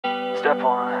Step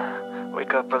 1,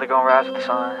 wake up early, gonna rise with the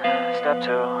sun. Step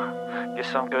 2, get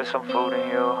some good, some food in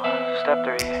you. Step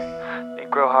 3, think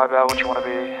real hard about what you wanna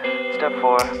be. Step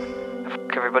 4,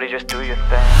 fuck everybody, just do your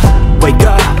thing. Wake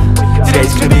up, today's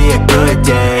gonna be a good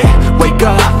day. Wake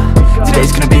up,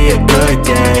 today's gonna be a good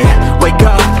day. Wake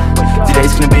up,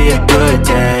 today's gonna be a good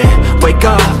day. Wake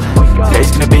up,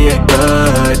 today's gonna be a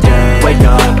good day. Wake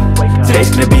up, today's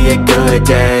gonna be a good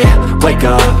day. Wake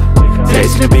up,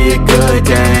 today's gonna be a good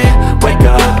day. Wake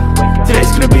up,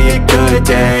 today's gonna be a good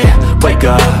day. Wake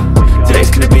up,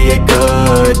 today's gonna be a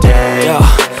good day. Yo,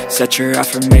 set your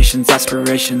affirmations,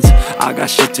 aspirations. I got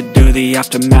shit to do, the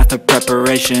aftermath of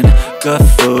preparation. Good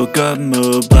food, good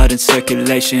mood, blood in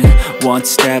circulation. One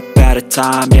step at a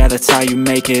time, yeah, that's how you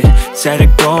make it. Set a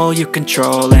goal you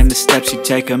control and the steps you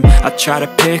take them. I try to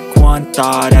pick one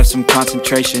thought, have some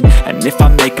concentration. And if I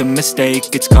make a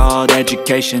mistake, it's called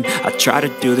education. I try to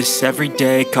do this every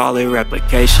day, call it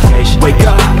replication. Wake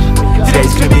up,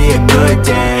 today's gonna be a good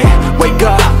day. Wake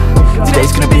up,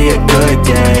 today's gonna be a good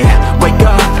day. Wake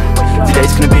up,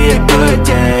 today's gonna be a good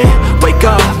day. Wake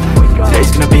up,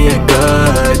 today's gonna be a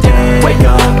good day. Wake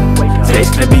up, today's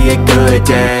gonna be a good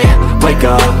day. Wake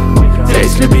up,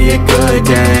 today's gonna be a good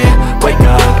day. Wake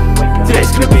up,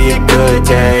 today's gonna be a good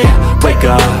day. Wake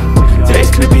up,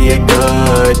 today's gonna be a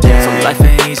good day. So life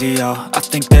ain't easy, yo, I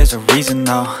think there's a reason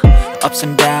though. Ups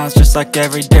and downs, just like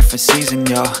every different season,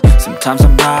 yo. Sometimes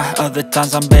I'm high, other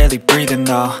times I'm barely breathing,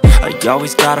 though. I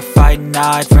always gotta fight and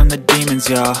hide from the demons,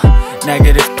 yo.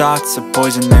 Negative thoughts are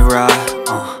poison, they rot.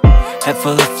 Head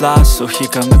full of flies, so here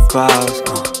come the clouds.